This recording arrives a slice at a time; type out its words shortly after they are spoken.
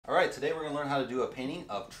Alright, today we're going to learn how to do a painting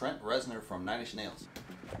of Trent Reznor from 9 Inch Nails.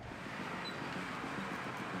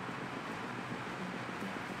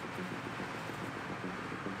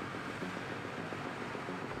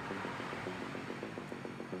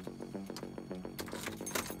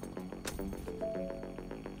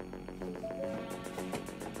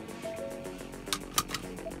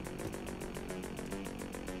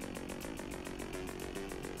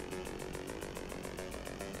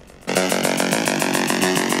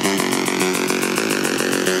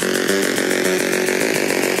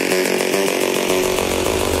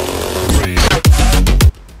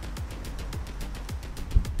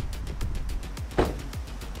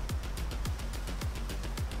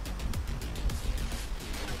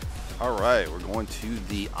 All right, we're going to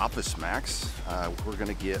the Office Max. We're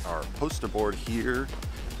gonna get our poster board here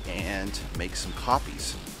and make some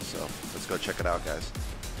copies. So let's go check it out, guys.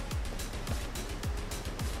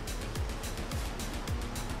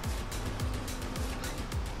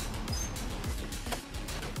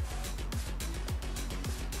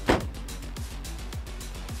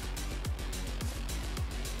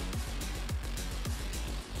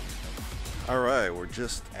 All right, we're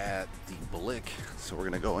just at the Blick, so we're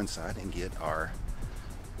gonna go inside and get our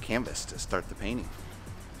canvas to start the painting.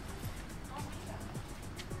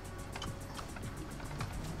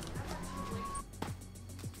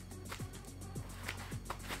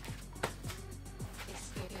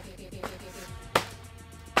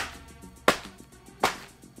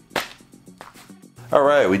 All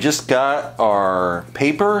right, we just got our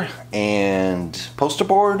paper and poster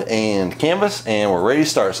board and canvas, and we're ready to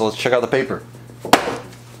start. So let's check out the paper.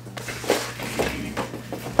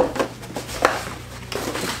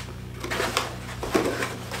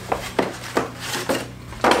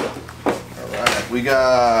 All right, we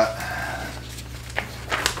got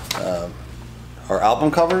our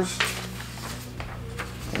album covers,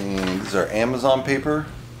 and these are Amazon paper.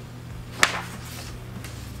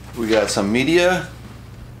 We got some media.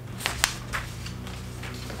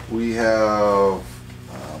 We have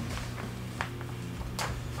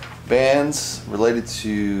bands related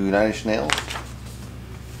to 9 Inch Nails.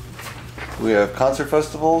 We have concert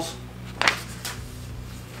festivals.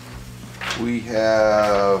 We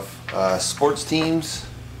have sports teams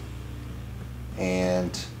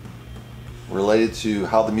and related to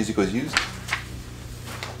how the music was used.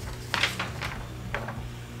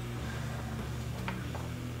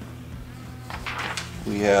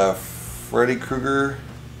 We have Freddy Krueger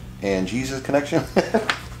and Jesus connection.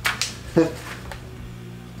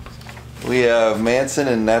 We have Manson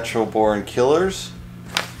and Natural Born Killers.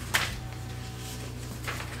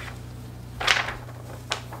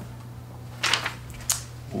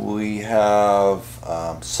 We have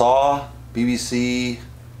Saw, BBC,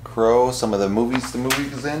 Crow, some of the movies the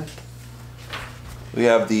movie is in. We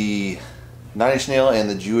have the 9 Inch Nail and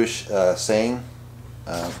the Jewish saying.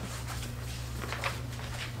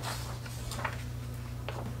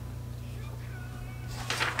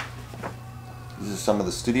 This is some of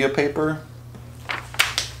the studio paper.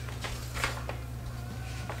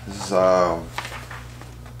 This is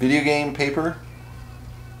video game paper.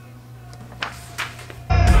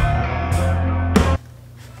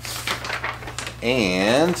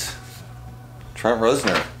 And Trent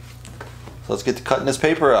Reznor. So let's get to cutting this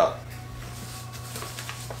paper out.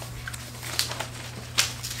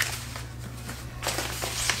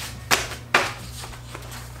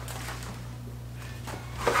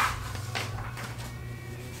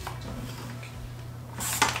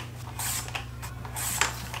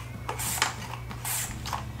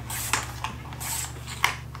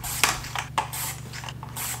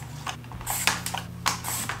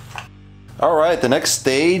 All right, the next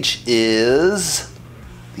stage is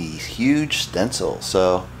the huge stencil.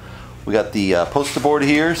 So we got the poster board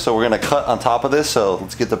here, so we're gonna cut on top of this. So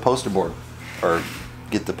let's get the poster board, or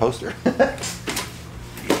get the poster.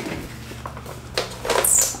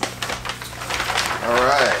 All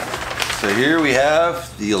right, so here we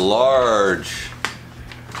have the large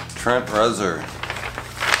Trent Reznor.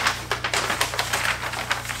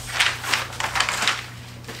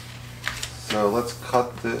 So let's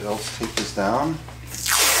let's take this down. Let's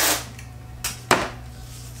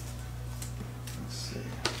see,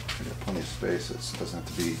 I got plenty of space. It doesn't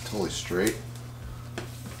have to be totally straight.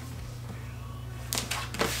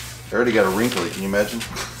 I already got a wrinkle, can you imagine?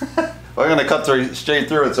 Well, I'm gonna cut straight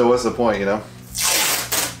through it, so what's the point, you know?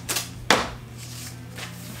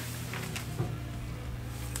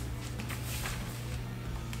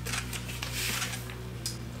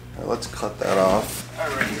 All right, let's cut that off. All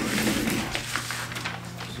right.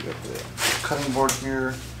 So we got the cutting board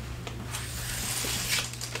here.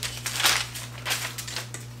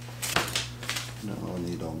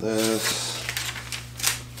 don't need this.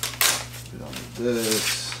 We don't need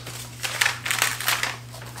this.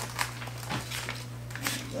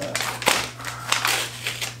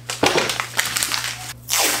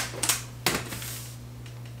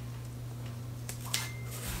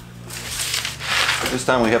 This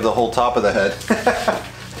time we have the whole top of the head.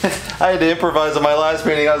 I had to improvise on my last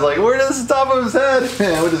painting. I was like, where is the top of his head?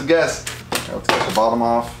 We'll just guess. Right, let's get the bottom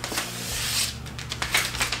off.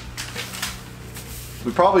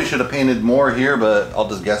 We probably should have painted more here, but I'll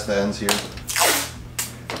just guess the ends here.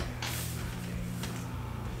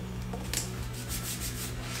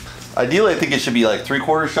 Ideally, I think it should be like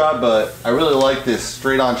 3/4 shot, but I really like this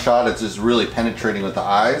straight on shot. It's just really penetrating with the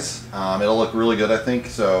eyes. It'll look really good, I think,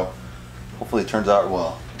 so hopefully it turns out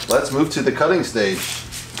well. Let's move to the cutting stage.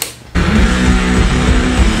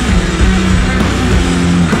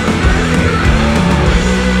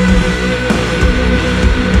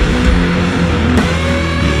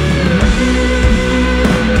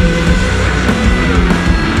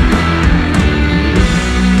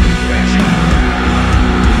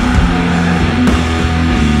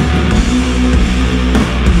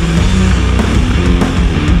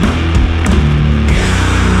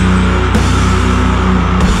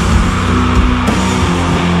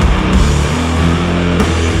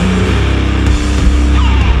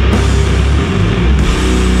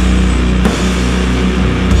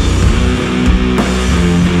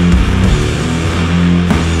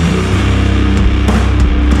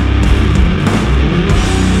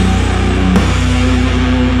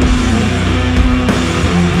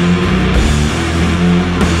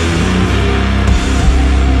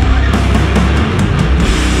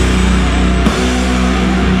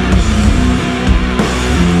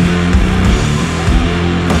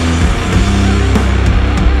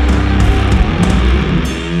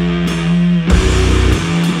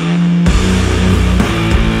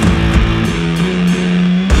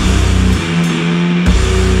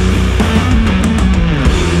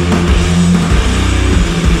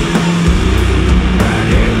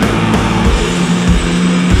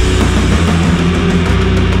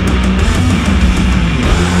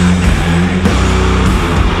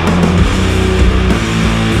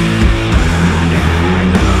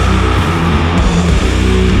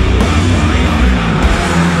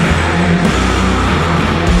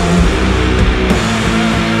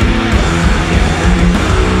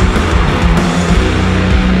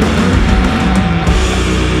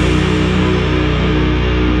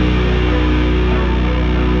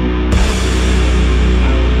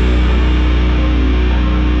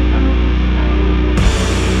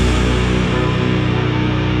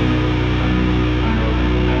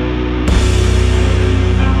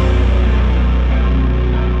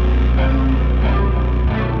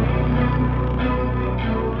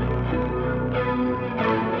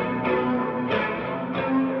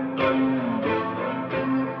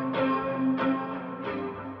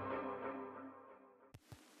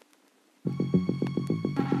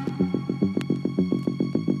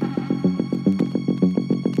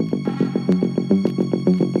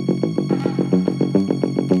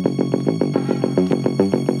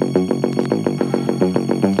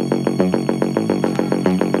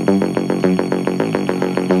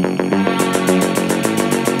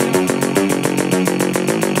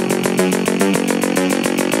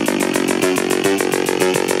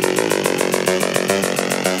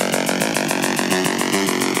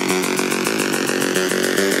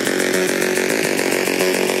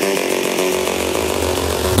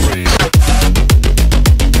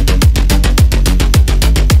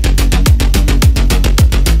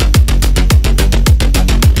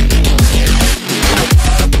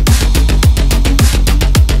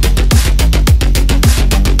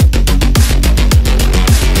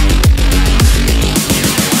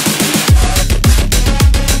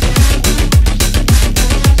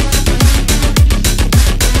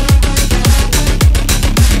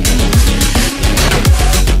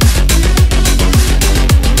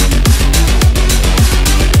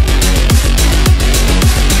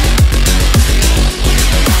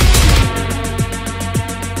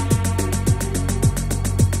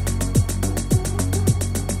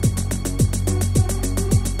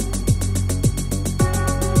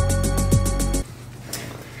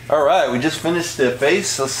 Alright, we just finished the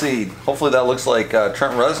face. Let's see. Hopefully that looks like Trent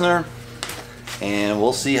Reznor. And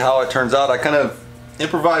we'll see how it turns out. I kind of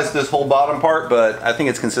improvised this whole bottom part, but I think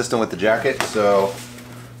it's consistent with the jacket. So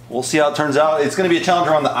we'll see how it turns out. It's going to be a challenge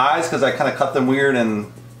around the eyes because I kind of cut them weird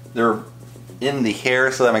and they're in the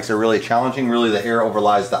hair, so that makes it really challenging. Really, the hair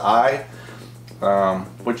overlies the eye,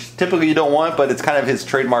 which typically you don't want, but it's kind of his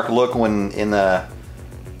trademark look when in the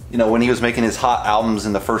you know, when he was making his hot albums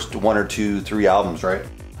in the first 1 or 2, 3 albums, right?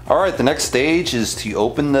 All right, the next stage is to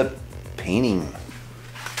open the painting.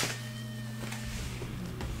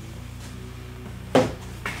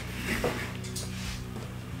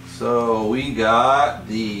 So we got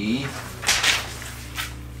the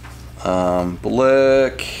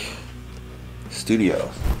Blick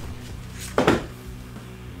Studio.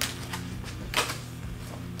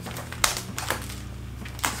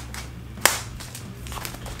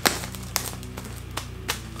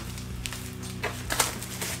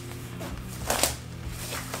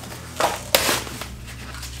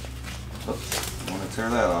 Oops, I want to tear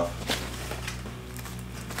that off.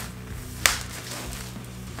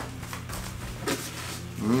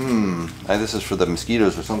 This is for the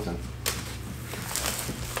mosquitoes or something.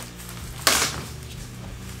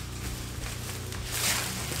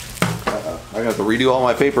 I got to redo all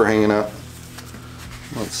my paper hanging up.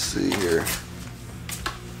 Let's see here.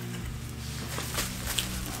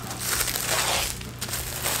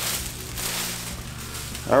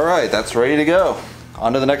 All right, that's ready to go.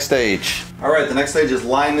 On to the next stage. All right, the next stage is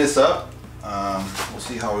line this up. We'll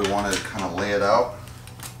see how we want to kind of lay it out.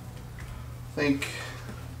 I think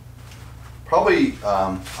probably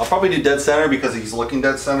I'll probably do dead center because he's looking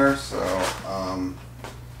dead center. So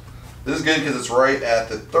this is good because it's right at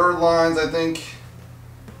the 3rd lines, I think.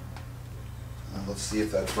 Let's see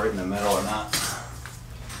if that's right in the middle or not.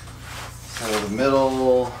 So the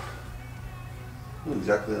middle,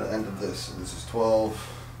 exactly the end of this. So this is 12.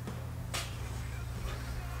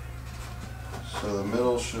 So the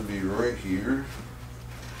middle should be right here.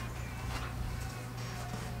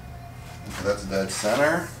 Okay, that's dead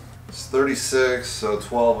center. It's 36, so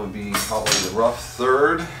 12 would be probably the rough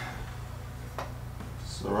 3rd.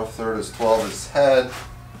 So the rough 3rd is 12 is head.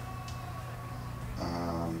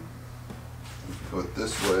 Go it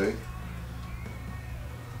this way.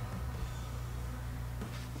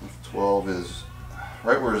 12 is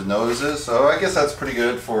right where his nose is, so I guess that's pretty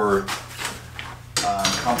good for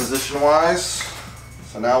composition wise.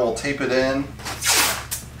 So now we'll tape it in.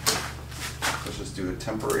 Let's just do a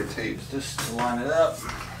temporary tape just to line it up.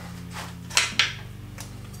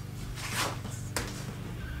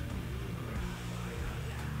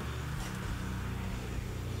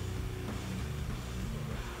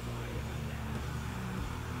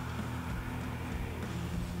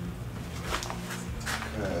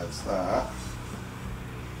 Okay, that's that.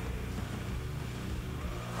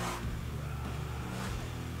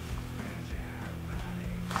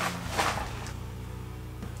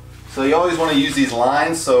 So you always want to use these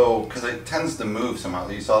lines, so because it tends to move somehow.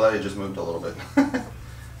 You saw that it just moved a little bit.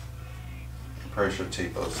 Probably should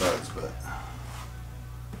tape both sides, but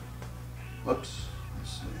whoops.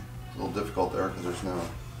 Let's see. It's a little difficult there because there's no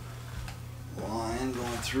line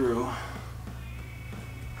going through.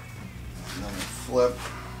 And then we flip.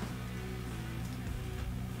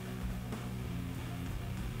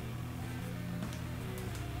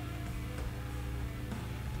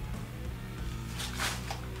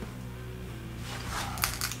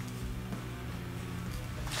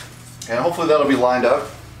 And hopefully that'll be lined up,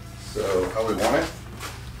 so how we want it.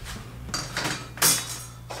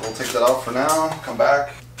 So we'll take that out for now, come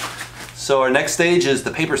back. So our next stage is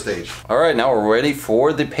the paper stage. All right, now we're ready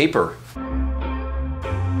for the paper.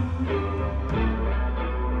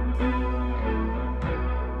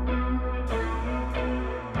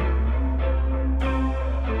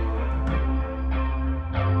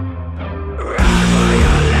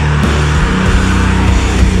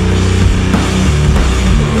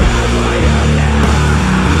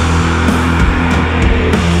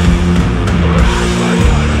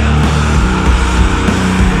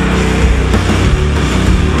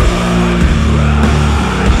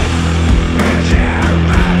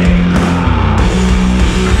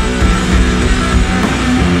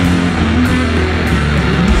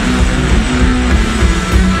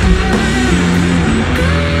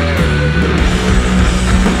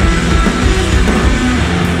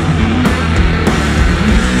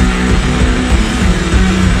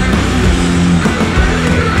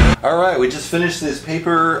 We just finished this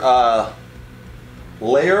paper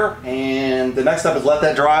layer, and the next step is let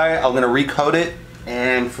that dry. I'm going to recoat it,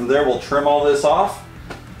 and from there we'll trim all this off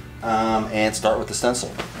and start with the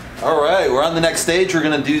stencil. All right, we're on the next stage. We're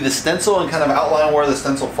going to do the stencil and kind of outline where the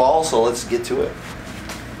stencil falls, so let's get to it.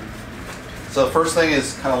 So the first thing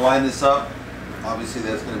is kind of line this up. Obviously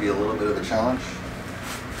that's going to be a little bit of a challenge.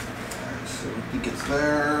 All right, so he gets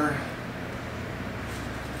there.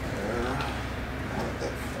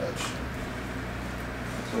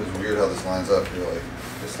 It's always weird how this lines up. You're like,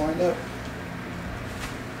 this lined up?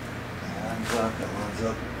 That lines up, that lines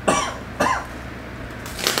up.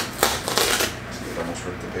 almost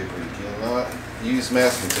ripped the paper. You cannot use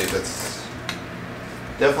masking tape. That's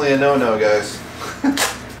definitely a no-no, guys.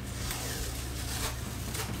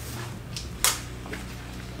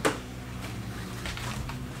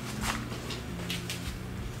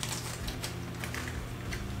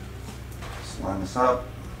 Just line this up.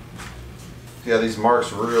 Yeah, these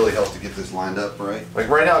marks really help to get this lined up right. Like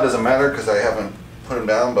right now it doesn't matter because I haven't put them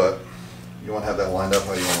down, but you want to have that lined up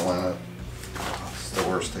how you want to line it. It's the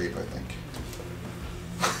worst tape, I think.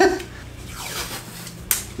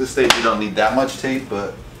 This stage you don't need that much tape,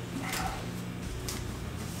 but I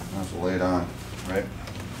have to lay it on, right?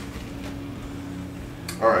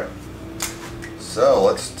 Alright, so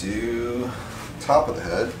let's do top of the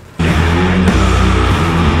head.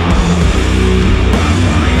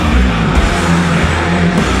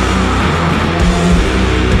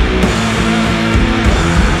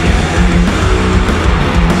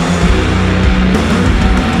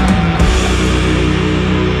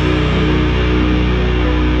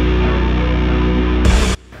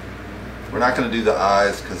 We're not going to do the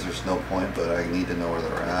eyes because there's no point, but I need to know where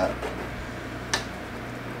they're at.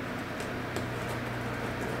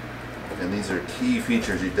 And these are key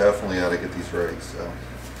features. You definitely ought to get these right. So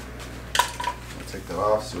I'll take that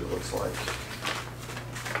off, see what it looks like.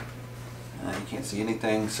 You can't see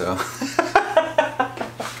anything, so.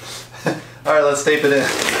 All right, let's tape it in.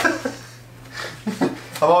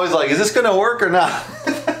 I'm always like, is this going to work or not?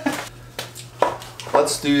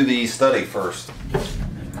 Let's do the study first.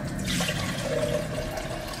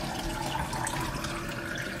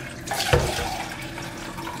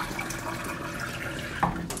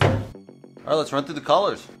 All right, let's run through the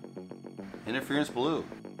colors. Interference blue,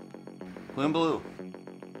 Quin blue,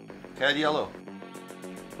 cad yellow,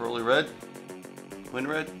 pearly red, Quin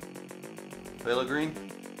red, phthalo green,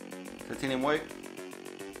 titanium white,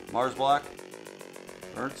 Mars black,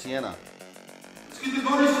 burnt sienna. Let's get the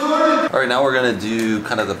party started. All right, now we're gonna do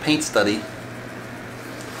kind of the paint study.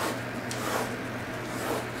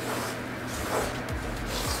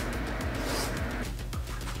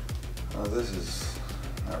 This is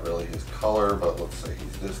not really his color, but let's say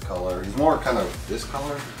he's this color. He's more kind of this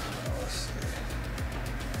color. Let's see.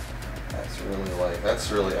 That's really light. That's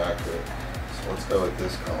really accurate. So let's go with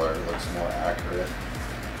this color. It looks more accurate.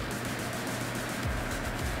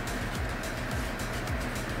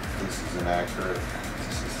 This is inaccurate.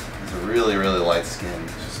 He's a really, really light skin.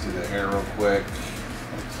 Just do the hair real quick.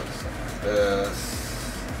 Looks like something like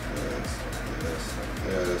this, like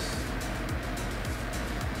this.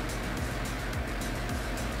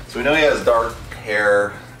 So we know he has dark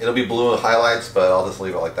hair. It'll be blue with highlights, but I'll just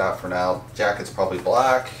leave it like that for now. Jacket's probably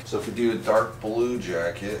black. So if we do a dark blue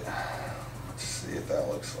jacket, let's see if that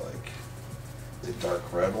looks like. A dark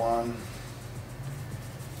red one.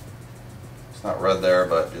 It's not red there,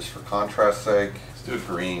 but just for contrast's sake, let's do a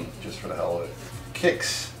green, just for the hell of it.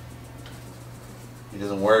 Kicks. He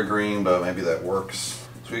doesn't wear green, but maybe that works.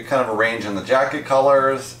 So we kind of arrange in the jacket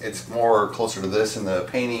colors. It's more closer to this in the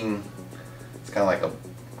painting. It's kind of like a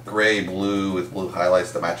gray blue with blue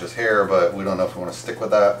highlights that matches hair, but we don't know if we want to stick with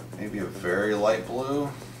that. Maybe a very light blue.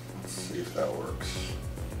 Let's see if that works.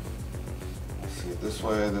 Let's see it this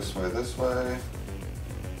way, this way, this way.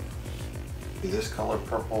 This color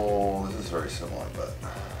purple. This is very similar, but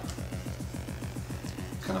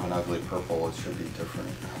kind of an ugly purple. It should be different.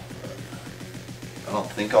 But I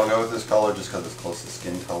don't think I'll go with this color just because it's close to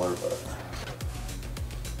skin color, but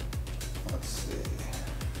let's see.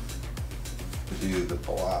 Do the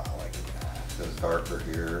black, like it goes darker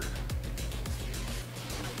here.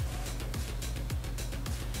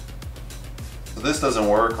 So this doesn't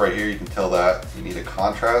work right here. You can tell that you need a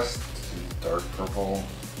contrast. Dark purple,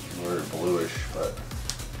 very bluish, but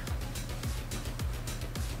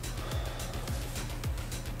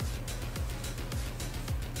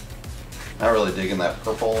not really digging that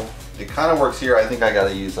purple. It kind of works here. I think I got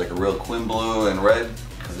to use like a real Quin blue and red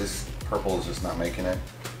because this purple is just not making it.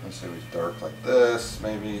 Let's say it's dark like this,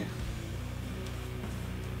 maybe.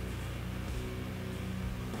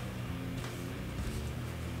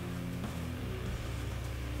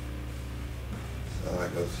 So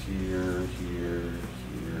that goes here, here,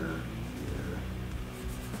 here, here.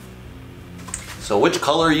 So which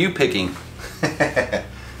color are you picking?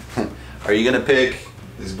 Are you gonna pick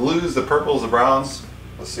these blues, the purples, the browns?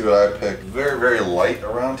 Let's see what I pick. Very, very light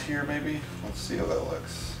around here, maybe. Let's see how that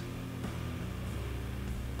looks.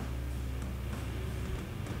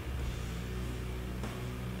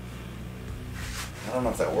 I don't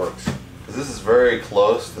know if that works, because this is very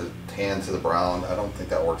close, the tan to the brown. I don't think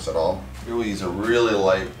that works at all. Here we use a really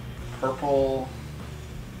light purple,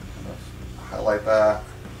 highlight that.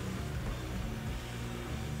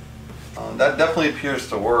 That definitely appears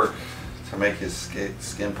to work to make his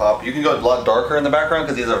skin pop. You can go a lot darker in the background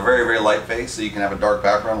because he has a very, very light face, so you can have a dark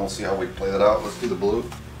background. We'll see how we play that out. Let's do the blue.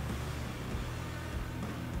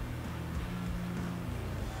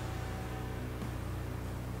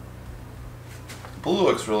 Blue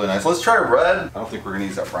looks really nice. Let's try red. I don't think we're gonna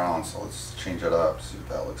use that brown, so let's change it up, see what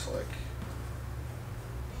that looks like.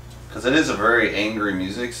 Because it is a very angry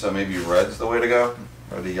music, so maybe red's the way to go,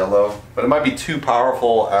 or the yellow. But it might be too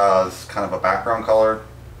powerful as kind of a background color.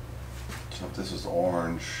 So if this was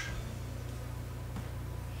orange.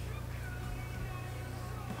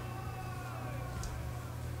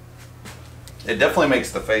 It definitely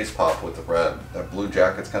makes the face pop with the red. That blue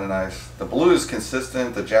jacket's kind of nice. The blue is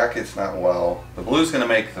consistent, the jacket's not well. The blue's gonna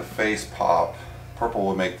make the face pop. Purple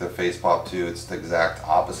would make the face pop too. It's the exact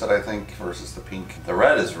opposite, I think, versus the pink. The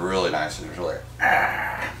red is really nice. It's really,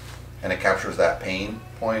 and it captures that pain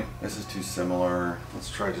point. This is too similar.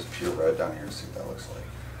 Let's try just pure red down here and see what that looks like.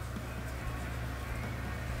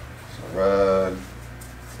 So red.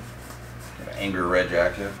 Angry red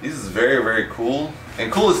jacket. This is very, very cool.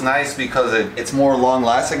 And cool is nice because it's more long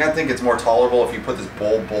lasting, I think. It's more tolerable. If you put this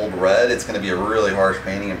bold red, it's going to be a really harsh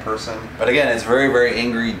painting in person. But again, it's very, very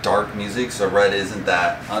angry, dark music, so red isn't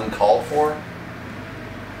that uncalled for.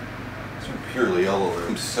 It's purely yellow.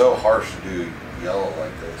 It's so harsh to do yellow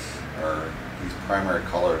like this, or these primary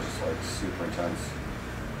colors, like super intense.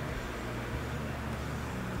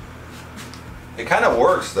 It kind of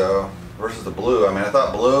works though, versus the blue. I mean, I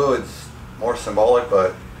thought blue, it's more symbolic,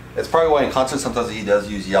 but it's probably why in concert sometimes he does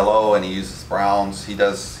use yellow and he uses browns. He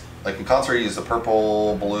does, like in concert he uses the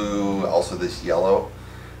purple, blue, also this yellow.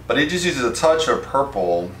 But he just uses a touch of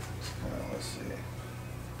purple. Let's see.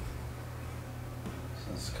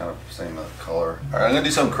 So it's kind of the same color. Alright, I'm going to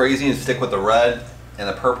do something crazy and stick with the red and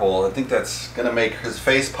the purple. I think that's going to make his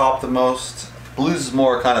face pop the most. Blues is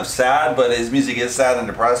more kind of sad, but his music is sad and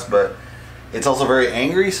depressed, but it's also very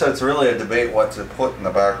angry, so it's really a debate what to put in the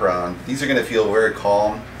background. These are going to feel very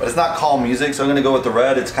calm, but it's not calm music, so I'm going to go with the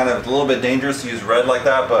red. It's kind of a little bit dangerous to use red like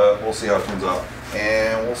that, but we'll see how it turns out.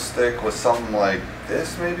 And we'll stick with something like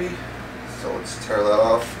this maybe. So let's tear that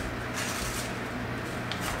off.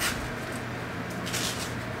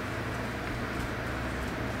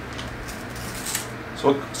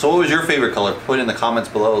 So what was your favorite color? Put it in the comments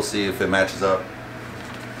below, see if it matches up.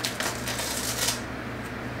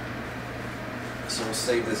 So we'll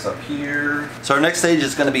save this up here. So our next stage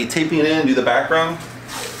is going to be taping it in, do the background.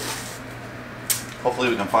 Hopefully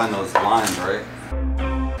we can find those lines right.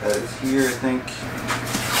 That is here, I think.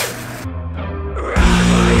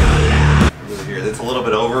 Here. It's a little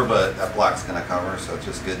bit over, but that black's going to cover, so it's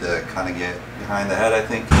just good to kind of get behind the head, I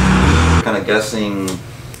think. Kind of guessing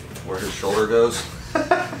where his shoulder goes.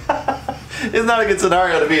 It's not a good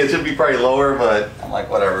scenario to be. It should be probably lower, but I'm like,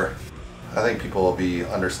 whatever. I think people will be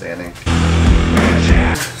understanding.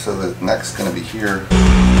 So the neck's gonna be here. Put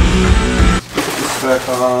this back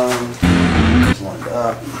on. Just lined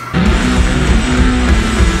up.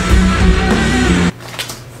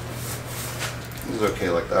 This is okay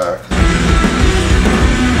like that.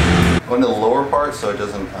 Go into the lower part so it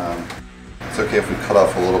doesn't. It's okay if we cut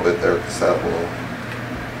off a little bit there with the saddle blow.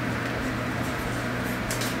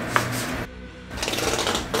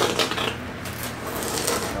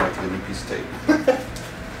 I like the new piece of tape.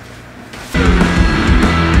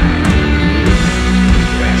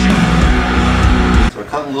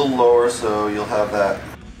 Cut a little lower so you'll have that,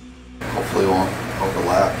 hopefully it won't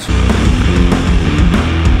overlap.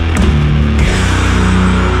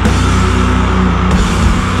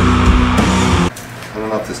 I don't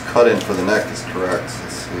know if this cut in for the neck is correct.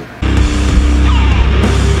 Let's see.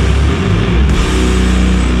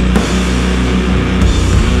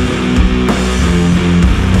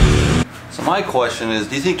 So my question is,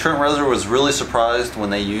 do you think Trent Reznor was really surprised when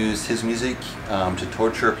they used his music to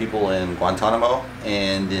torture people in Guantanamo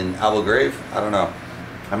and in Abu Ghraib? I don't know.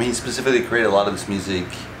 I mean, he specifically created a lot of this music,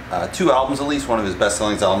 2 albums at least, one of his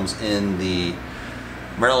best-selling albums in the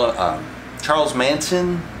Maryland, Charles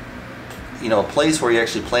Manson, you know, a place where he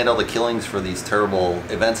actually planned all the killings for these terrible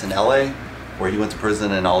events in LA, where he went to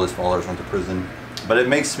prison and all his followers went to prison. But it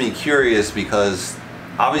makes me curious because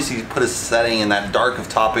obviously he put a setting in that dark of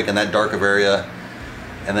topic and that dark of area,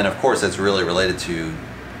 and then of course it's really related to,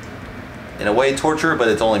 in a way, torture, but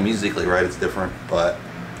it's only musically, right? It's different. But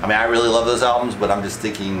I mean, I really love those albums, but I'm just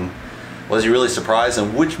thinking, was he really surprised?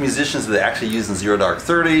 And which musicians did they actually use in Zero Dark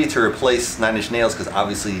 30 to replace Nine Inch Nails? Because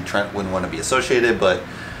obviously Trent wouldn't want to be associated, but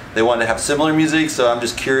they wanted to have similar music. So I'm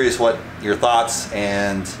just curious what your thoughts,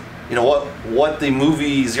 and you know, what the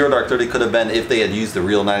movie Zero Dark 30 could have been if they had used the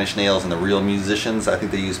real Nine Inch Nails and the real musicians. I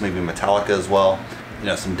think they used maybe Metallica as well. you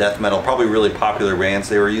know, some death metal, probably really popular bands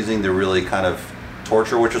they were using to really kind of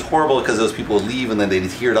torture, which was horrible because those people would leave and then they'd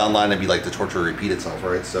hear it online and be like, the torture would repeat itself,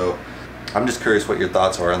 right? So I'm just curious what your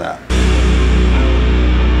thoughts are on that.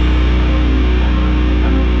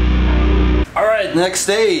 All right, next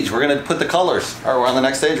stage, we're gonna put the colors. All right, we're on the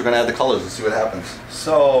next stage, we're gonna add the colors. Let's see what happens.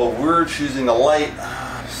 So we're choosing the light.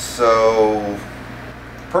 So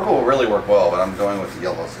purple will really work well, but I'm going with the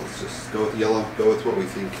yellow. So let's just go with the yellow, go with what we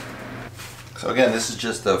think. So again, this is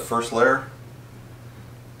just the first layer,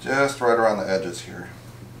 just right around the edges here.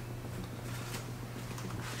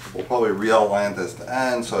 We'll probably re-outline this to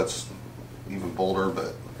end so it's even bolder,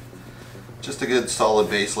 but just a good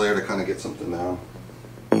solid base layer to kind of get something down.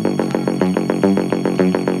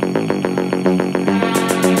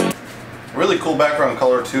 Really cool background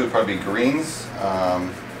color too would probably be greens,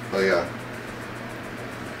 but yeah.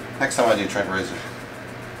 Next time I do Trent Reznor,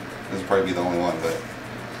 this will probably be the only one, but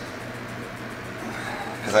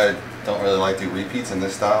because I don't really like to do repeats in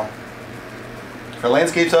this style. For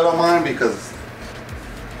landscapes, I don't mind because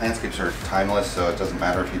landscapes are timeless, so it doesn't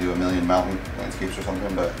matter if you do a million mountain landscapes or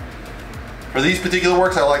something. But for these particular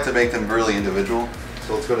works, I like to make them really individual.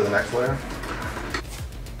 So let's go to the next layer.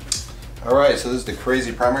 All right, so this is the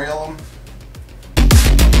crazy primary yellow.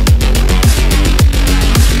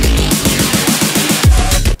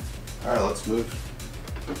 All right, let's move.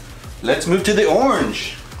 Let's move to the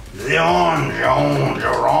orange. The orange.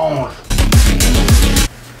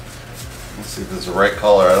 Let's see if this is the right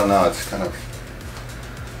color. I don't know. It's kind of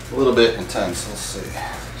a little bit intense. Let's see.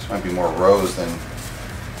 This might be more rose than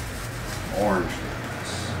orange.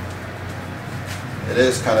 It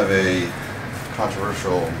is kind of a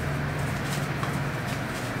controversial.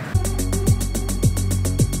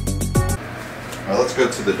 All right, let's go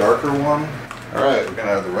to the darker one. All right, we're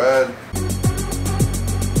gonna have the red.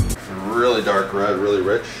 Really dark red, really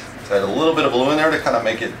rich. So I had a little bit of blue in there to kind of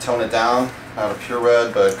make it, tone it down. Not a pure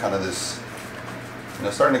red, but kind of this, you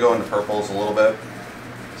know, starting to go into purples a little bit.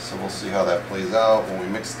 So we'll see how that plays out when we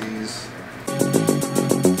mix these.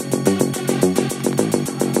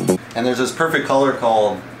 And there's this perfect color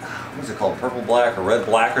called, what is it called? Purple black or red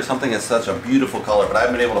black or something. It's such a beautiful color, but I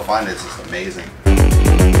haven't been able to find it. It's just amazing.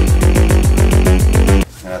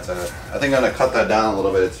 That's I think I'm going to cut that down a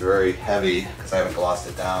little bit. It's very heavy because I haven't glossed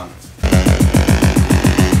it down.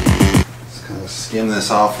 Just kind of skim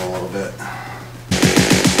this off a little bit.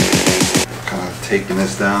 Kind of taking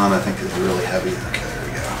this down. I think it's really heavy. Okay, there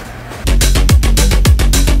we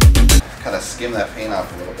go. Kind of skim that paint off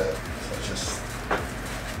a little bit. So it's just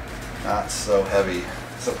not so heavy.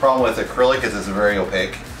 It's the problem with acrylic is it's very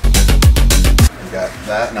opaque. We got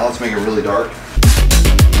that. Now let's make it really dark.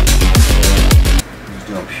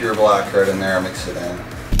 Doing pure black right in there, mix it in.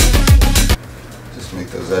 Just make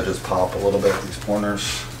those edges pop a little bit, these corners.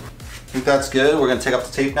 I think that's good. We're gonna take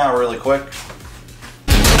off the tape now really quick.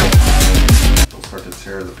 It'll start to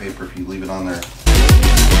tear the paper if you leave it on there.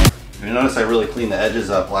 You notice I really cleaned the edges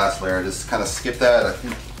up last layer. I just kind of skipped that. I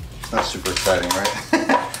think it's not super exciting, right?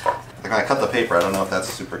 Like when I cut the paper, I don't know if that's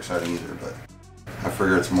super exciting either, but I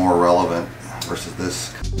figure it's more relevant versus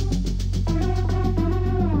this.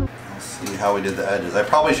 How we did the edges. I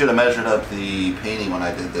probably should have measured up the painting when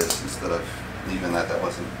I did this instead of leaving that. That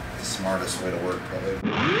wasn't the smartest way to work, probably.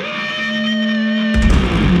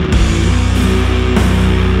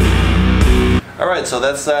 Alright, so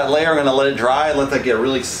that's that layer. I'm going to let it dry, let that get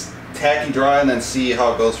really tacky dry, and then see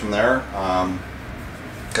how it goes from there.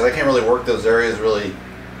 Because I can't really work those areas, really,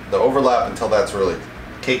 the overlap until that's really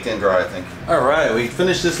caked in dry, I think. Alright, we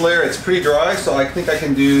finished this layer. It's pretty dry, so I think I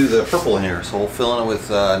can do the purple in here. So we'll fill in it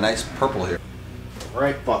with nice purple here.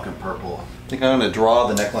 Right fucking purple. I think I'm going to draw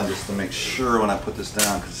the neckline just to make sure when I put this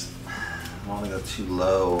down, because I don't want to go too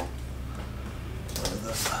low. I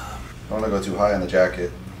don't want to go too high on the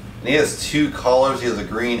jacket. And he has two colors. He has a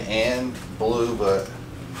green and blue, but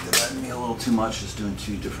that might be a little too much just doing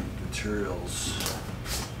two different materials.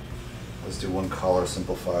 Let's do one color,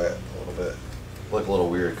 simplify it a little bit. Look a little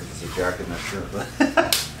weird because it's a jacket and a shirt, but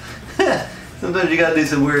sometimes you gotta do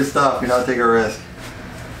some weird stuff. You're not taking a risk.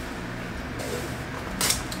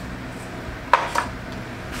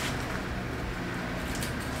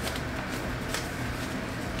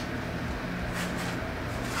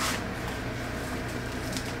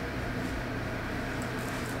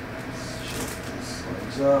 Shake these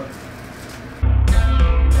legs up.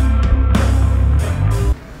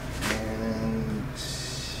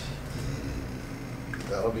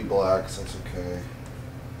 That'll be black, so that's okay.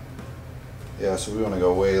 Yeah, so we want to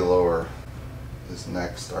go way lower. His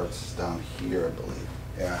neck starts down here, I believe.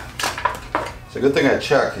 Yeah. It's a good thing I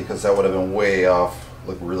checked because that would have been way off.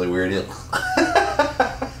 Look really weird.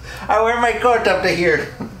 I wear my coat up to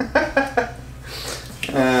here.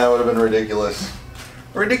 That would have been ridiculous.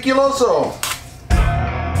 Ridiculoso.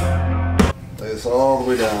 Lay this all the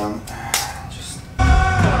way down. Just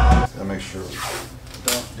gotta make sure we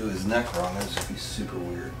don't do his neck wrong. This would be super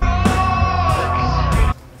weird.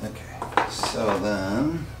 Okay, so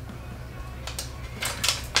then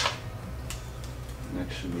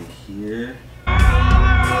next should be here.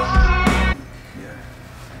 Here.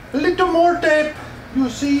 A little more tape, you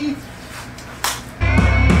see.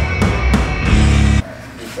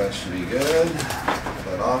 That should be good. Pull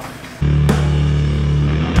that off.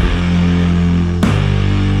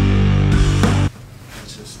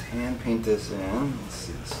 Let's just hand paint this in. Let's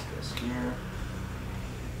see, this goes here.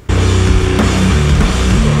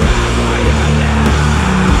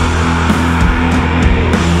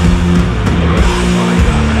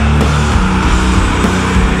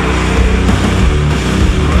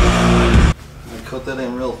 I coat that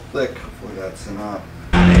in real thick. Hopefully that's enough.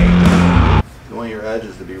 You want your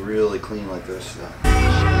edges to be really clean like this.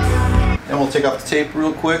 And we'll take off the tape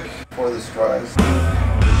real quick before this dries.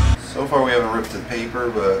 So far we haven't ripped the paper,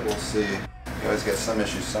 but we'll see. You always get some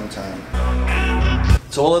issues sometime.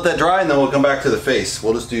 So we'll let that dry and then we'll come back to the face.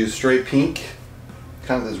 We'll just do straight pink,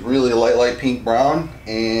 kind of this really light pink brown,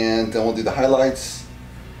 and then we'll do the highlights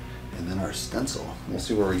and then our stencil. We'll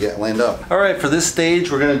see where we land up. All right, for this stage,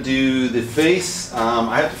 we're gonna do the face.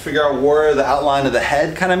 I have to figure out where the outline of the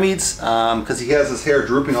head kind of meets, because he has his hair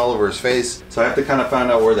drooping all over his face. So I have to kind of find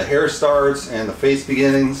out where the hair starts and the face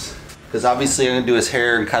begins. Because obviously I'm gonna do his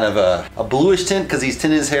hair in kind of a bluish tint, because he's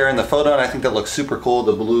tinted his hair in the photo, and I think that looks super cool.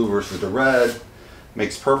 The blue versus the red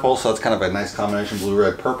makes purple, so that's kind of a nice combination, blue,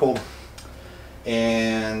 red, purple.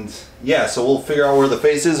 And yeah, so we'll figure out where the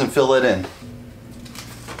face is and fill it in.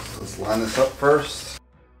 Let's line this up first.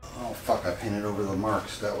 Oh fuck, I painted over the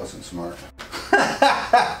marks. That wasn't smart.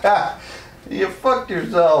 You fucked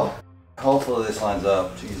yourself. Hopefully this lines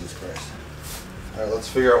up. Jesus Christ. Alright, let's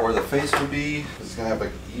figure out where the face would be. It's gonna have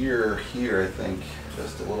an ear here, I think.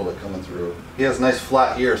 Just a little bit coming through. He has a nice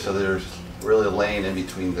flat ear, so there's really a lane in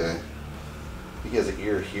between the... I think he has an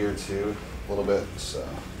ear here too, a little bit, so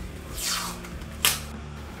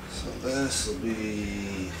this will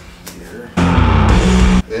be here.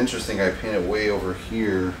 Interesting, I painted way over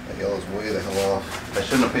here. That yellow's way the hell off. I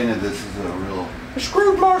shouldn't have painted this as a real... I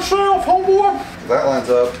screwed myself, homeboy! That lines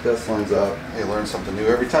up, this lines up. Hey, learn something new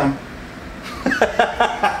every time.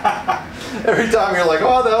 Every time you're like, oh,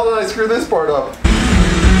 how the hell did I screw this part up?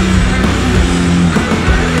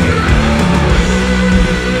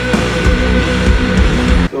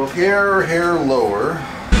 So hair lower.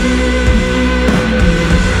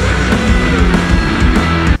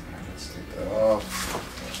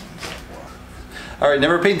 Alright,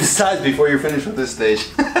 never paint the sides before you're finished with this stage.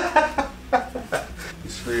 You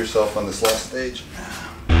screw yourself on this last stage.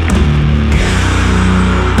 I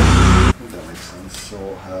think that makes sense. So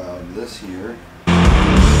we'll have this here.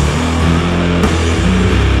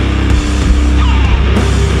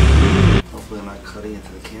 Hopefully I'm not cutting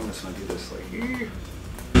into the canvas when I do this like here.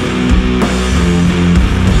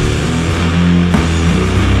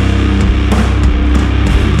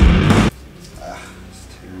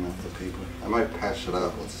 I might patch it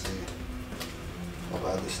up, let's see how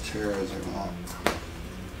bad this tear is or not.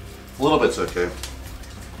 A little bit's okay.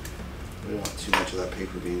 We don't want too much of that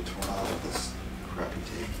paper being torn off with this crappy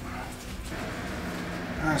tape.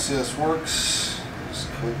 Alright, see how this works.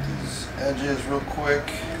 Just coat these edges real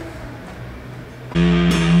quick.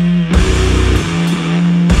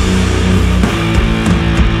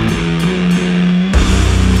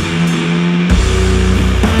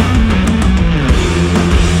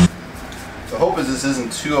 This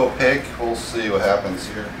isn't too opaque. We'll see what happens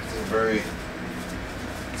here. It's a very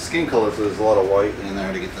skin color, so there's a lot of white in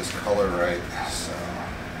there to get this color right. So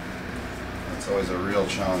that's always a real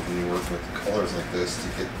challenge when you work with colors like this, to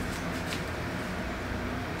get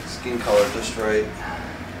skin color just right.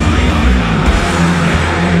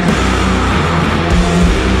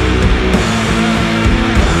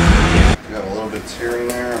 We have a little bit of tearing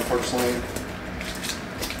there, unfortunately.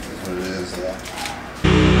 That's what it is though.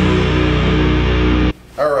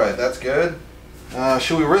 Alright, that's good.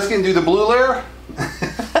 Should we risk it and do the blue layer?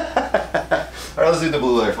 Alright, let's do the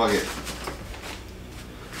blue layer, fuck it.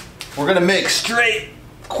 We're gonna mix straight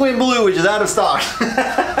Quinn Blue, which is out of stock.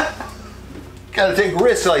 Gotta take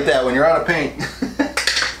risks like that when you're out of paint.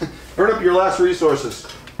 Burn up your last resources.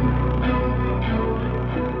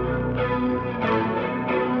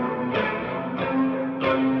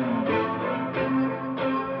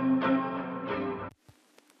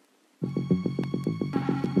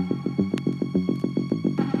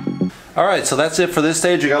 Alright, so that's it for this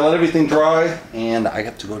stage. You gotta let everything dry, and I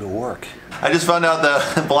have to go to work. I just found out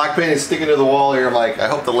the black paint is sticking to the wall here. I'm like, I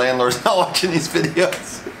hope the landlord's not watching these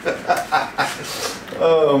videos.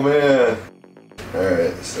 Oh man.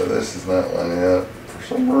 Alright, so this is not lining up for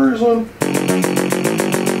some reason.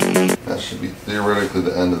 That should be theoretically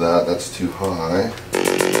the end of that. That's too high.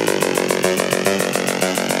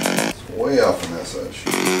 It's way off on that side.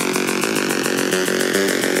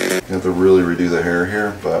 You have to really redo the hair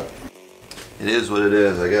here, but it is what it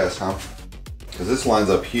is, I guess, huh? Because this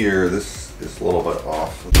lines up here, this is a little bit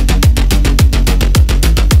off.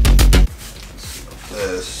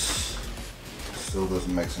 This still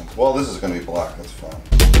doesn't make sense. Well, this is going to be black, that's fine.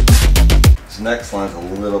 This next line's a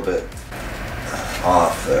little bit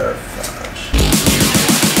off there.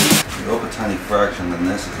 If you go up a tiny fraction, then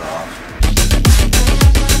this is off.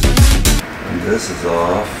 And this is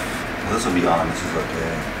off. Well, this will be on, this is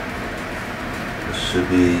okay. This should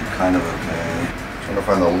be kind of okay. I'm trying to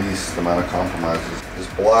find the least amount of compromises. This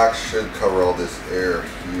black should cover all this air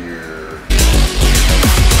here.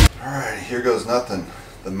 Alright, here goes nothing.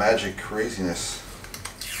 The magic craziness.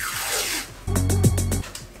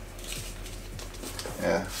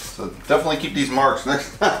 Yeah, so definitely keep these marks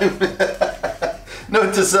next time.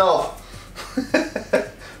 Note to self.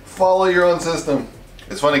 Follow your own system.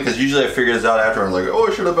 It's funny because usually I figure this out after. I'm like, oh,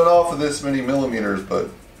 I should have been off of this many millimeters, but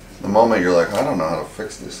the moment you're like, I don't know how to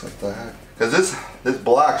fix this, what the heck? Because this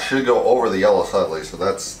black should go over the yellow slightly, so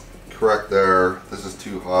that's correct there. This is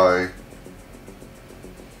too high.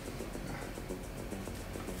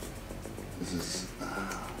 This is,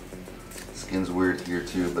 skin's weird here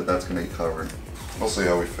too, but that's gonna be covered. We'll see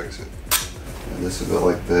how we fix it. And this will go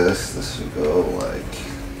like this. This should go like.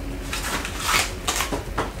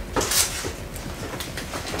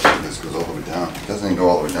 This goes all the way down. It doesn't even go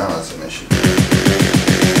all the way down. That's an issue.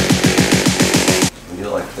 We do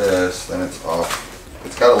it like this, then it's off.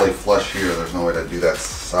 It's got to lay flush here. There's no way to do that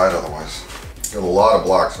side otherwise. Got a lot of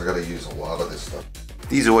blocks, so I got to use a lot of this stuff.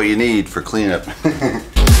 These are what you need for cleanup.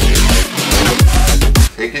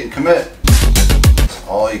 Take it and commit. That's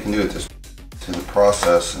all you can do with this. In the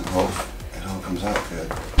process, and hope it all comes out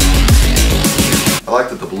good. I like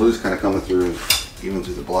that the blue's kind of coming through, even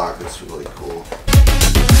through the black. It's really cool.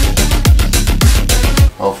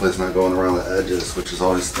 Hopefully it's not going around the edges, which is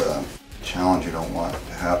always the challenge you don't want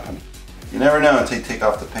to happen. You never know until you take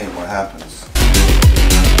off the paint what happens.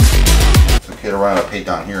 It's okay to run out of paint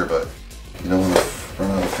down here, but you don't want to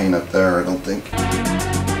run out of paint up there, I don't think.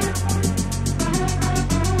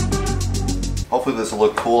 Hopefully this will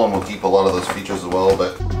look cool and we'll keep a lot of those features as well,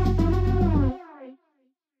 but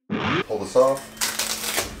pull this off.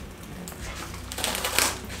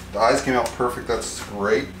 The eyes came out perfect, that's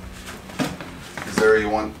great. Is there you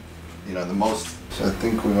want, you know, the most. So I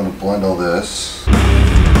think we want to blend all this.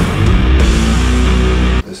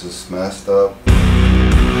 This is messed up.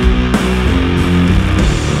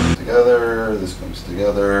 Together, this comes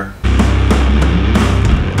together.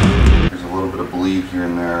 There's a little bit of bleed here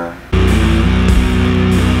and there.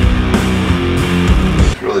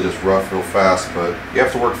 Really just rough real fast, but you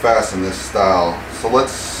have to work fast in this style. So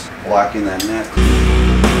let's blacken that neck.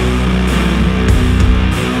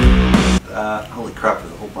 Holy crap,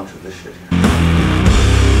 there's a whole bunch of this shit here.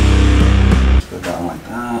 Let's go down like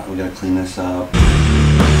that. We gotta clean this up.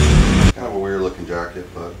 Kind of a weird looking jacket,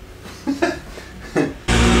 but it's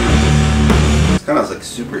kind of like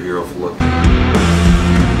superhero look.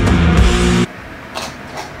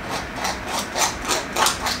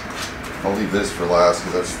 I'll leave this for last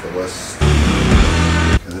because that's the list.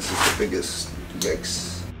 And this is the biggest.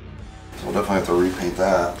 Yikes. So we'll definitely have to repaint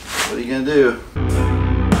that. What are you gonna do?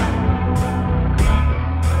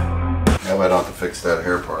 That way I don't have to fix that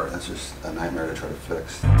hair part. That's just a nightmare to try to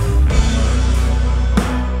fix.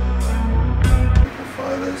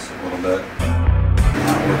 Simplify this a little bit.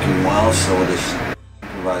 Not working well, so we'll just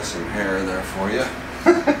provide some hair there for you.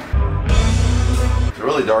 It's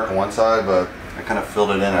really dark on one side, but I kind of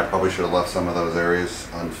filled it in. I probably should have left some of those areas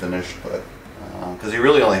unfinished, but because he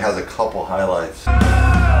really only has a couple highlights.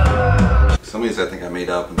 Some of these I think I made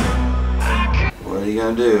up. What are you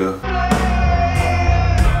gonna do?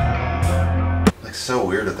 Like so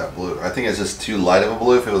weird with that blue. I think it's just too light of a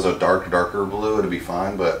blue. If it was a darker blue, it'd be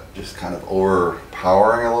fine, but just kind of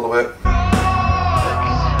overpowering a little bit.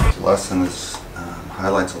 To lessen its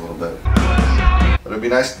highlights a little bit. But it'd be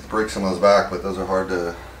nice to break some of those back, but those are hard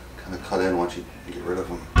to kind of cut in once you get rid of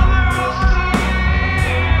them.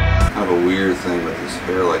 Kind of a weird thing with this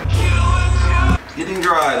hair, like getting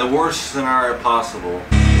dry, the worst scenario possible.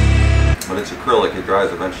 But it's acrylic, it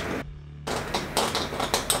dries eventually.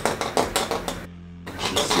 I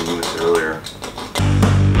should have seen this earlier.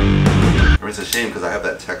 mean, it's a shame because I have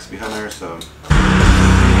that text behind there, so.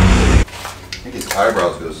 I think his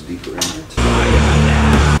eyebrows goes deeper in here too.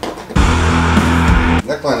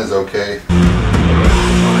 Neckline is okay.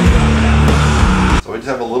 So we just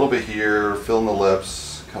have a little bit here, fill in the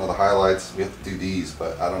lips, kind of the highlights. We have to do these,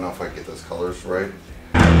 but I don't know if I can get those colors right.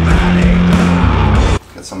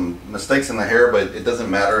 Got some mistakes in the hair, but it doesn't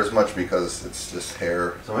matter as much because it's just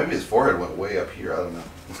hair. So maybe his forehead went way up here, I don't know.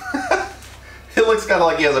 It looks kind of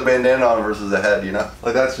like he has a bandana on versus a head, you know?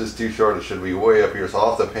 Like that's just too short, it should be way up here. So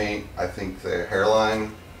I'll have to paint, I think, the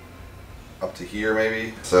hairline up to here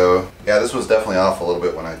maybe. So yeah, this was definitely off a little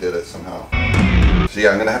bit when I did it somehow. So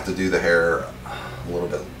yeah, I'm gonna have to do the hair a little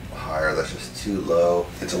bit higher. That's just too low.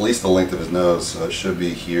 It's at least the length of his nose, so it should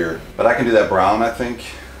be here. But I can do that brown, I think.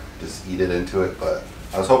 Just eat it into it, but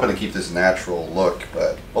I was hoping to keep this natural look,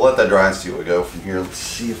 but we'll let that dry and see what we go from here. Let's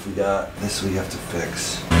see if we got this we have to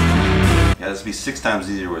fix. Yeah, this would be 6 times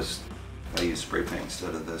easier if I use spray paint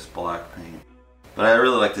instead of this black paint. But I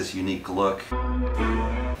really like this unique look.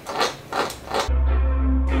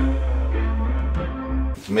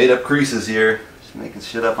 Some made up creases here. Just making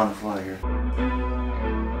shit up on the fly here.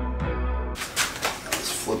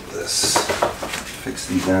 Let's flip this. Fix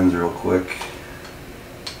these ends real quick.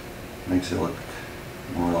 Makes it look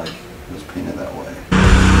more like it was painted that way.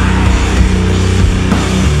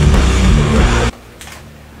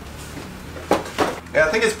 Yeah, I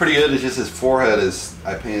think it's pretty good. It's just his forehead is,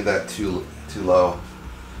 I painted that too low.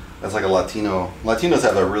 That's like a Latino. Latinos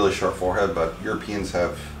have a really short forehead, but Europeans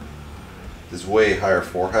have this way higher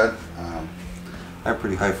forehead. I have a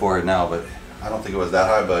pretty high forehead now, but I don't think it was that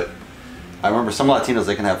high, but I remember some Latinos,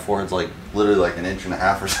 they can have foreheads like literally like 1.5 inches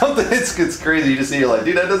or something. It's crazy to see. You're like,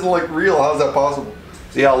 dude, that doesn't look real. How's that possible?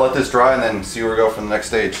 So yeah, I'll let this dry and then see where we go for the next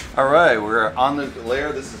stage. All right, we're on the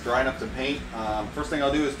layer. This is drying up to paint. First thing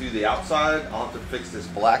I'll do is do the outside. I'll have to fix this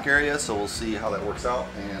black area, so we'll see how that works out,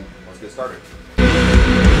 and let's get started.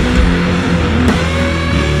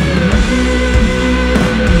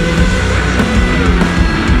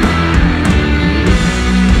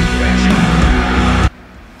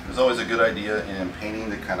 There's always a good idea in painting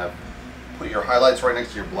to kind of put your highlights right next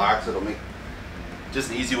to your blacks. It'll make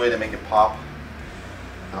just an easy way to make it pop.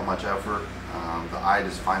 Not much effort. The eye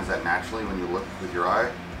just finds that naturally when you look with your eye.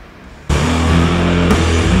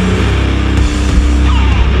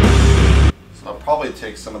 So I'll probably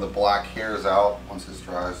take some of the black hairs out once this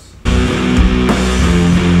dries.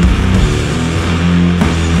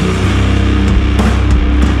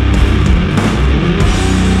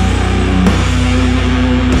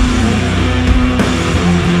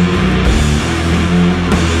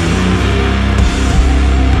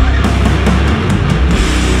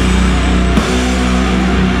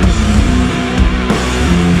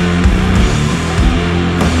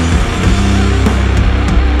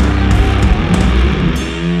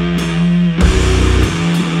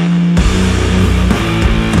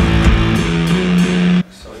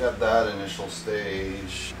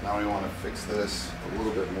 Stage. Now we want to fix this a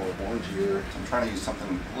little bit more orangier. So I'm trying to use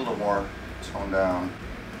something a little more toned down.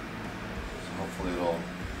 So hopefully it'll,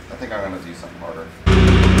 I think I'm going to do something harder.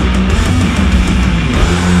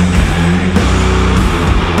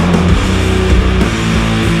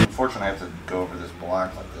 Unfortunately I have to go over this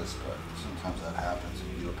black like this, but sometimes that happens and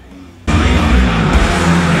you do a pain.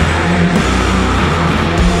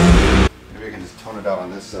 Maybe I can just tone it out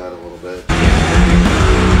on this side a little bit.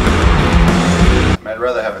 I'd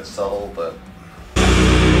rather have it subtle, but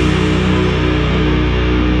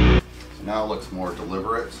so now it looks more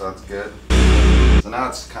deliberate, so that's good. So now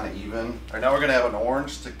it's kind of even. All right, now we're gonna have an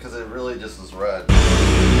orange because it really just is red.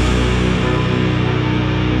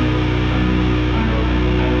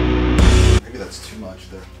 Maybe that's too much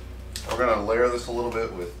there. We're gonna layer this a little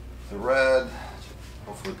bit with the red.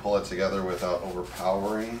 Hopefully pull it together without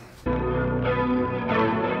overpowering.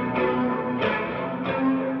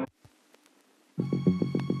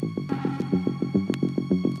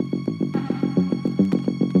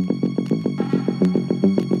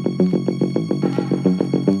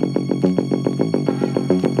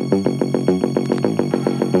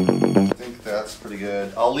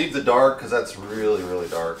 I'll leave the dark because that's really, really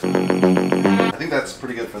dark. I think that's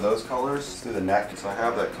pretty good for those colors. Through the neck, so I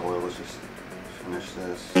have that color. Let's just finish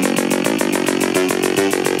this.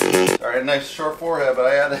 Alright, nice short forehead, but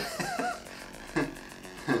I had to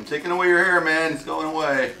I'm taking away your hair, man. It's going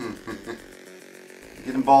away.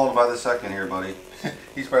 Getting bald by the second here, buddy.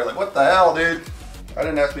 He's probably like, what the hell, dude? I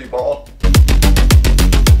didn't have to be bald.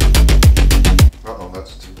 Uh-oh,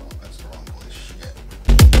 that's too long. That's the wrong place. Shit.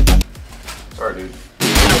 Sorry, dude.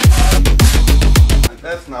 Like,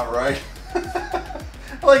 that's not right.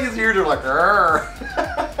 Like his ears are like,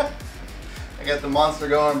 get the monster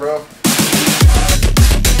going, bro. It's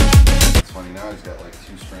funny, now he's got like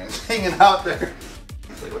 2 strands hanging out there.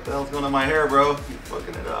 He's like, what the hell's going on in my hair, bro? He's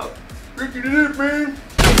fucking it up. Freaking it up, man.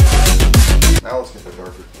 Now let's get the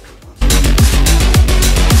darker color.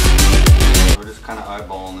 We're just kind of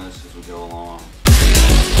eyeballing this as we go along.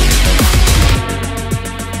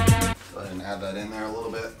 Go ahead and add that in there a little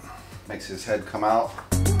bit. Makes his head come out.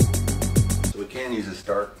 So we can use this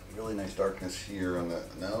dark, really nice darkness here on the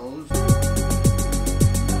nose.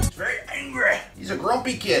 He's very angry. He's a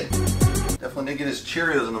grumpy kid. Definitely didn't get his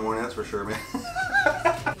Cheerios in the morning, that's for sure, man.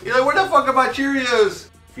 He's like, where the fuck are my Cheerios?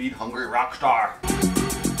 Feed hungry rock star.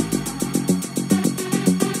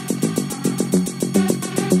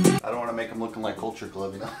 I don't want to make him looking like Culture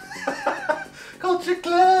Club, you know? Culture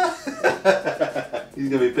Club! He's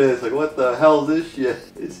gonna be pissed, like, what the hell is this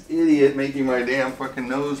shit? This idiot making my damn fucking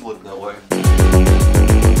nose look that way.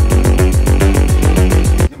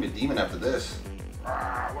 He's gonna be a demon after this.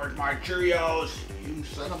 Where's my Cheerios? You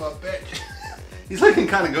son of a bitch. He's looking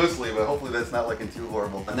kind of ghostly, but hopefully that's not looking too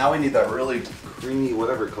horrible. And now we need that really creamy,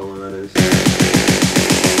 whatever color that is.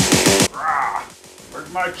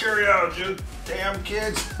 Where's my Cheerios, you damn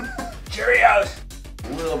kids? Cheerios! A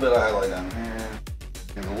little bit of highlight down here.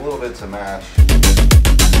 And a little bit to match.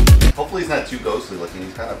 Hopefully he's not too ghostly looking.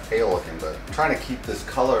 He's kind of pale looking, but I'm trying to keep this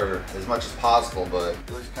color as much as possible, but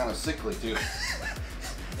it looks kind of sickly too.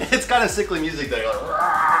 It's kind of sickly music there.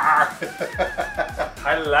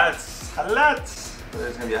 Highlights, highlights. So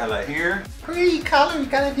there's gonna be a highlight here. Pretty color, you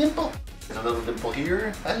got a dimple. There's a little dimple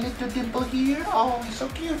here. A little dimple here. Oh, he's so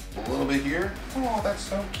cute. A little bit here. Oh, that's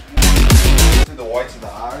so cute. See the whites of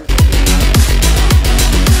the eyes.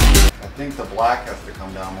 I think the black has to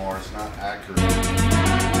come down more. It's not accurate.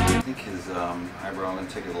 I think his eyebrow, I'm gonna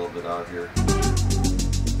take it a little bit out here.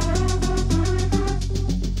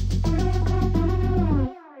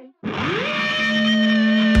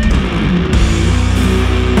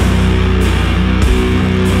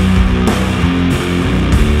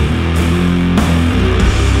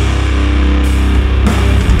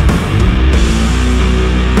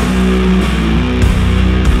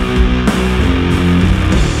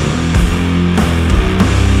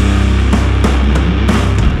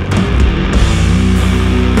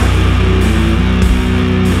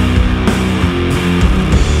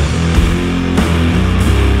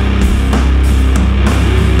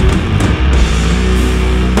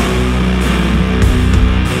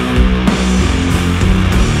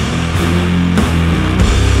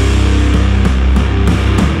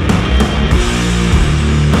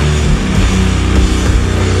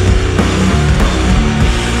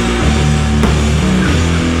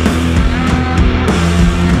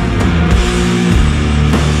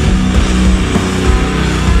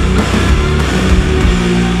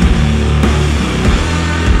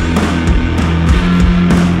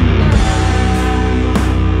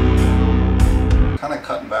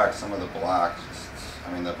 Some of the black,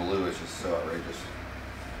 I mean the blue is just so outrageous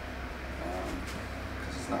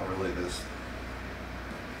because it's not really this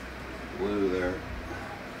blue there.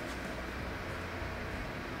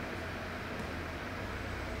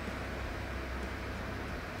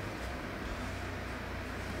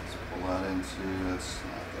 Let's pull that into, it's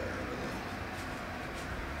not there really.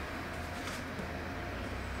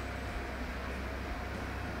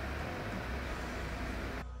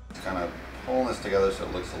 It's kind of pulling this together so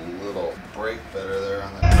it looks a little break better there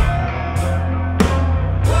on the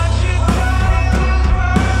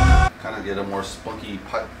kind of get a more spunky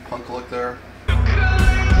punk look there.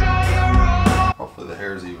 Hopefully the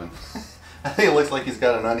hair's even. I think it looks like he's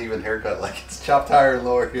got an uneven haircut, like it's chopped higher and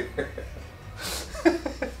lower here.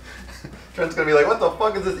 Trent's gonna be like, what the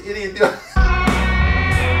fuck is this idiot doing?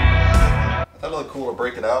 I thought it looked cool to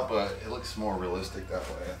break it out, but it looks more realistic that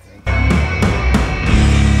way, I think.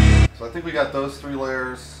 So I think we got those 3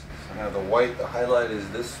 layers. So I have the white, the highlight is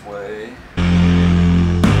this way.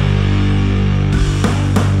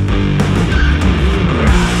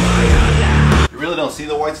 You really don't see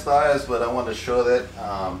the white styles, but I wanted to show that.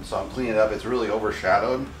 So I'm cleaning it up. It's really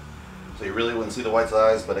overshadowed. So you really wouldn't see the white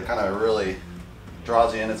styles, but it kind of really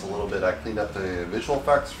draws you in. It's a little bit, I cleaned up the visual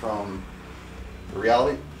effects from the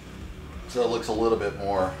reality. So it looks a little bit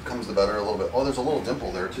more, comes together a little bit. Oh, there's a little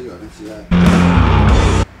dimple there too. I didn't see that.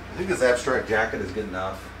 I think this abstract jacket is good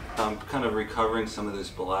enough. I'm kind of recovering some of this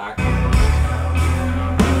black.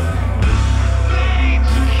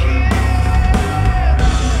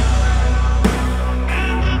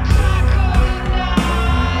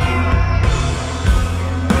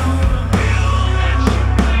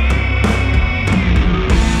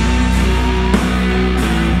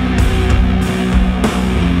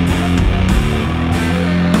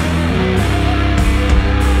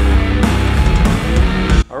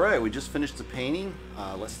 right, we just finished the painting.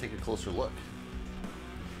 Let's take a closer look.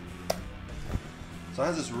 So it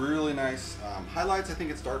has this really nice highlights. I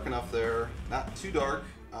think it's dark enough there, not too dark.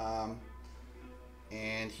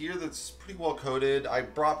 And here that's pretty well coated. I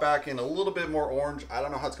brought back in a little bit more orange. I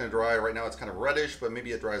don't know how it's gonna dry. Right now it's kind of reddish, but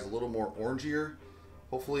maybe it dries a little more orangier,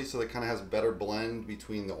 hopefully, so it kind of has a better blend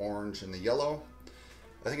between the orange and the yellow.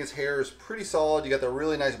 I think his hair is pretty solid. You got the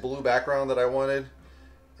really nice blue background that I wanted.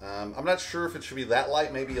 I'm not sure if it should be that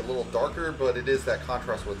light, maybe a little darker, but it is that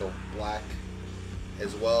contrast with the black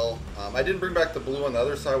as well. I didn't bring back the blue on the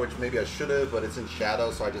other side, which maybe I should have, but it's in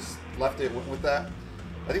shadow, so I just left it with that.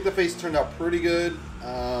 I think the face turned out pretty good.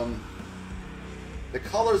 The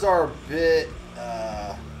colors are a bit,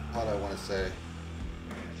 how do I want to say,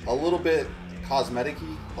 a little bit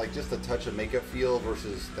cosmetic-y, like just a touch of makeup feel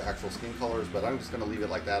versus the actual skin colors, but I'm just going to leave it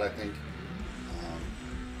like that, I think.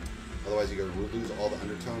 Otherwise you're going to lose all the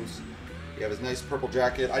undertones. You have his nice purple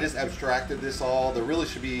jacket. I just abstracted this all. There really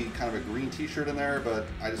should be kind of a green t-shirt in there, but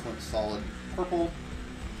I just went solid purple.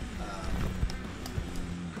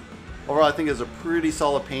 Overall, I think it's a pretty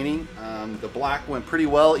solid painting. The black went pretty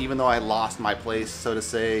well, even though I lost my place, so to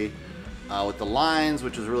say, with the lines,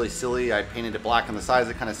 which was really silly. I painted it black on the sides.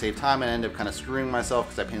 It kind of saved time, and I ended up kind of screwing myself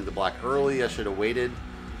because I painted the black early. I should have waited.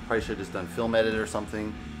 Probably should have just done film edit or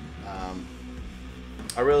something.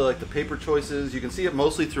 I really like the paper choices. You can see it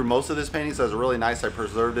mostly through most of this painting, so it's really nice. I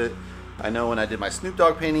preserved it. I know when I did my Snoop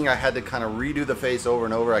Dogg painting, I had to kind of redo the face over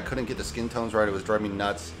and over. I couldn't get the skin tones right. It was driving me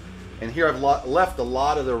nuts. And here I've left a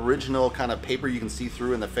lot of the original kind of paper you can see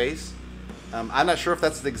through in the face. I'm not sure if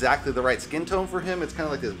that's exactly the right skin tone for him. It's kind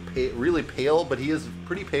of like this really pale, but he is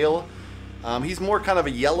pretty pale. He's more kind of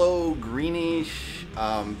a yellow, greenish,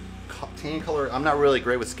 tan color. I'm not really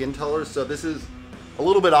great with skin colors, so this is a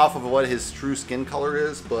little bit off of what his true skin color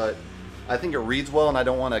is, but I think it reads well, and I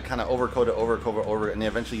don't want to kind of overcoat it, and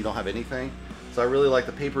eventually you don't have anything. So I really like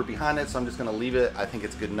the paper behind it, so I'm just going to leave it. I think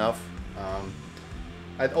it's good enough.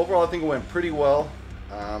 Overall, I think it went pretty well.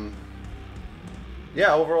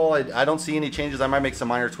 Yeah, overall, I don't see any changes. I might make some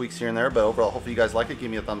minor tweaks here and there, but overall, hopefully you guys like it. Give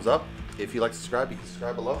me a thumbs up. If you like to subscribe, you can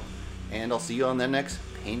subscribe below. And I'll see you on the next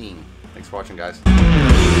painting. Thanks for watching, guys.